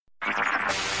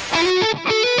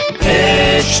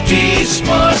HD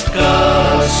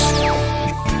Smartcast.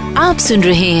 आप सुन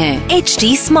रहे हैं HD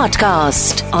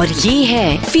Smartcast और ये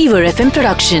है Fever FM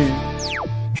production.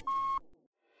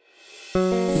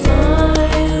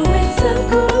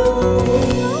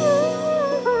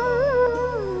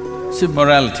 See,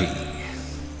 morality.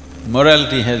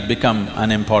 Morality has become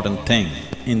an important thing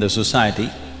in the society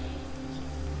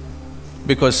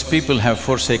because people have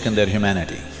forsaken their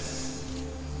humanity.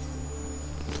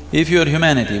 If your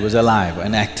humanity was alive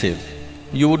and active,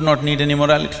 you would not need any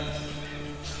morality.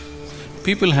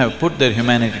 People have put their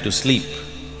humanity to sleep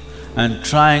and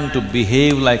trying to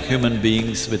behave like human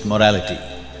beings with morality,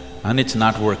 and it's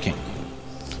not working.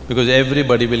 Because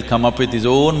everybody will come up with his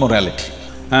own morality.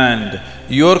 And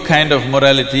your kind of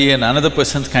morality and another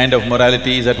person's kind of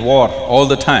morality is at war all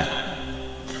the time.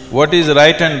 What is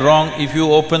right and wrong, if you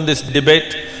open this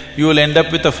debate, you will end up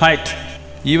with a fight,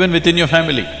 even within your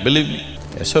family, believe me.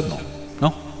 Yes or no?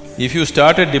 No? If you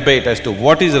start a debate as to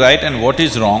what is right and what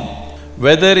is wrong,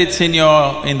 whether it's in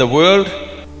the world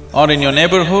or in your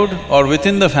neighborhood or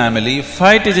within the family,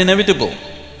 fight is inevitable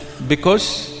because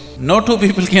no two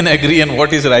people can agree on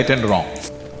what is right and wrong.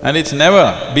 And it's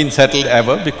never been settled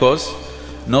ever because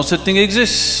no such thing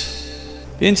exists.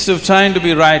 Instead of trying to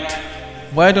be right,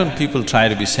 why don't people try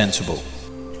to be sensible?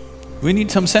 We need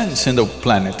some sense in the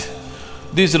planet.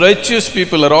 These righteous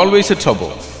people are always a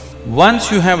trouble. Once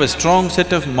you have a strong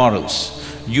set of morals,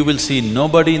 you will see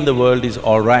nobody in the world is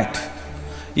all right.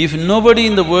 If nobody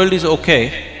in the world is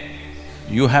okay,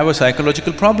 you have a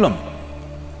psychological problem.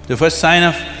 The first sign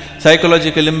of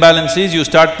psychological imbalance is you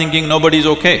start thinking nobody is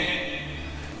okay.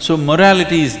 So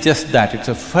morality is just that, it's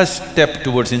a first step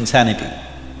towards insanity.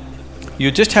 You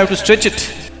just have to stretch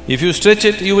it. If you stretch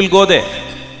it, you will go there.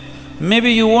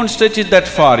 Maybe you won't stretch it that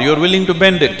far, you're willing to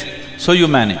bend it, so you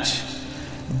manage.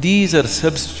 These are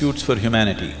substitutes for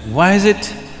humanity. Why is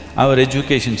it? Our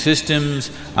education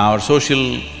systems, our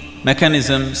social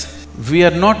mechanisms, we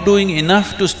are not doing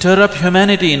enough to stir up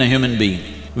humanity in a human being.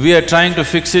 We are trying to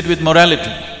fix it with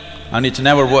morality and it's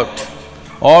never worked.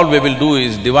 All we will do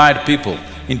is divide people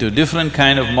into different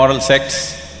kind of moral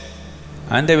sects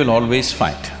and they will always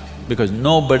fight because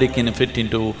nobody can fit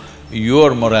into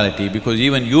your morality because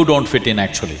even you don't fit in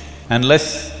actually,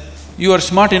 unless you are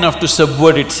smart enough to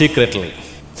subvert it secretly.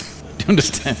 Do you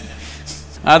understand?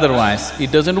 Otherwise,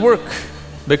 it doesn't work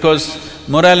because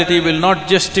morality will not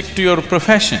just stick to your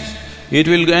profession, it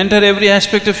will enter every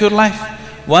aspect of your life.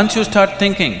 Once you start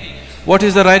thinking, what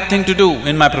is the right thing to do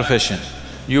in my profession,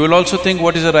 you will also think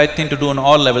what is the right thing to do on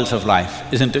all levels of life,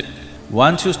 isn't it?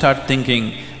 Once you start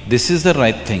thinking, this is the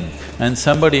right thing and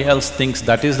somebody else thinks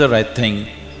that is the right thing,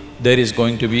 there is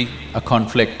going to be a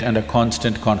conflict and a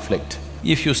constant conflict.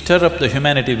 If you stir up the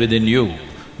humanity within you,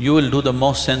 you will do the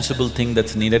most sensible thing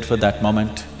that's needed for that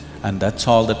moment, and that's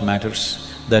all that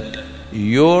matters, that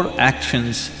your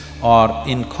actions are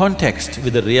in context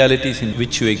with the realities in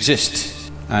which you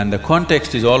exist. And the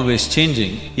context is always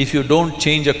changing. If you don't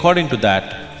change according to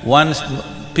that,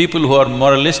 people who are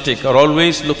moralistic are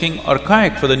always looking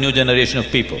archaic for the new generation of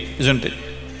people, isn't it?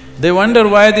 They wonder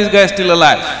why this guy is still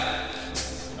alive.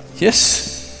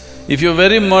 Yes, if you're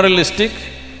very moralistic,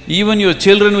 even your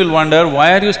children will wonder,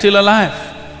 why are you still alive?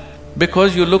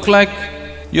 Because you look like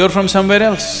you're from somewhere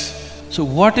else. So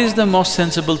what is the most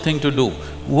sensible thing to do?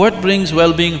 What brings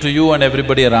well-being to you and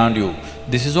everybody around you?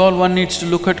 This is all one needs to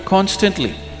look at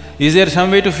constantly. Is there some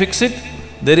way to fix it?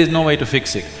 There is no way to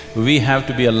fix it. We have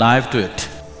to be alive to it.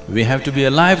 We have to be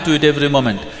alive to it every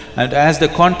moment. And as the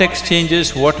context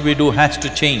changes, what we do has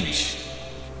to change.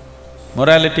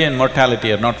 Morality and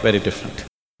mortality are not very different.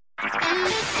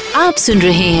 आप सुन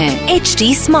रहे हैं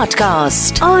HD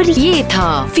Smartcast और ये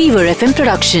था Fever FM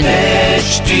production.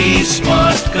 HD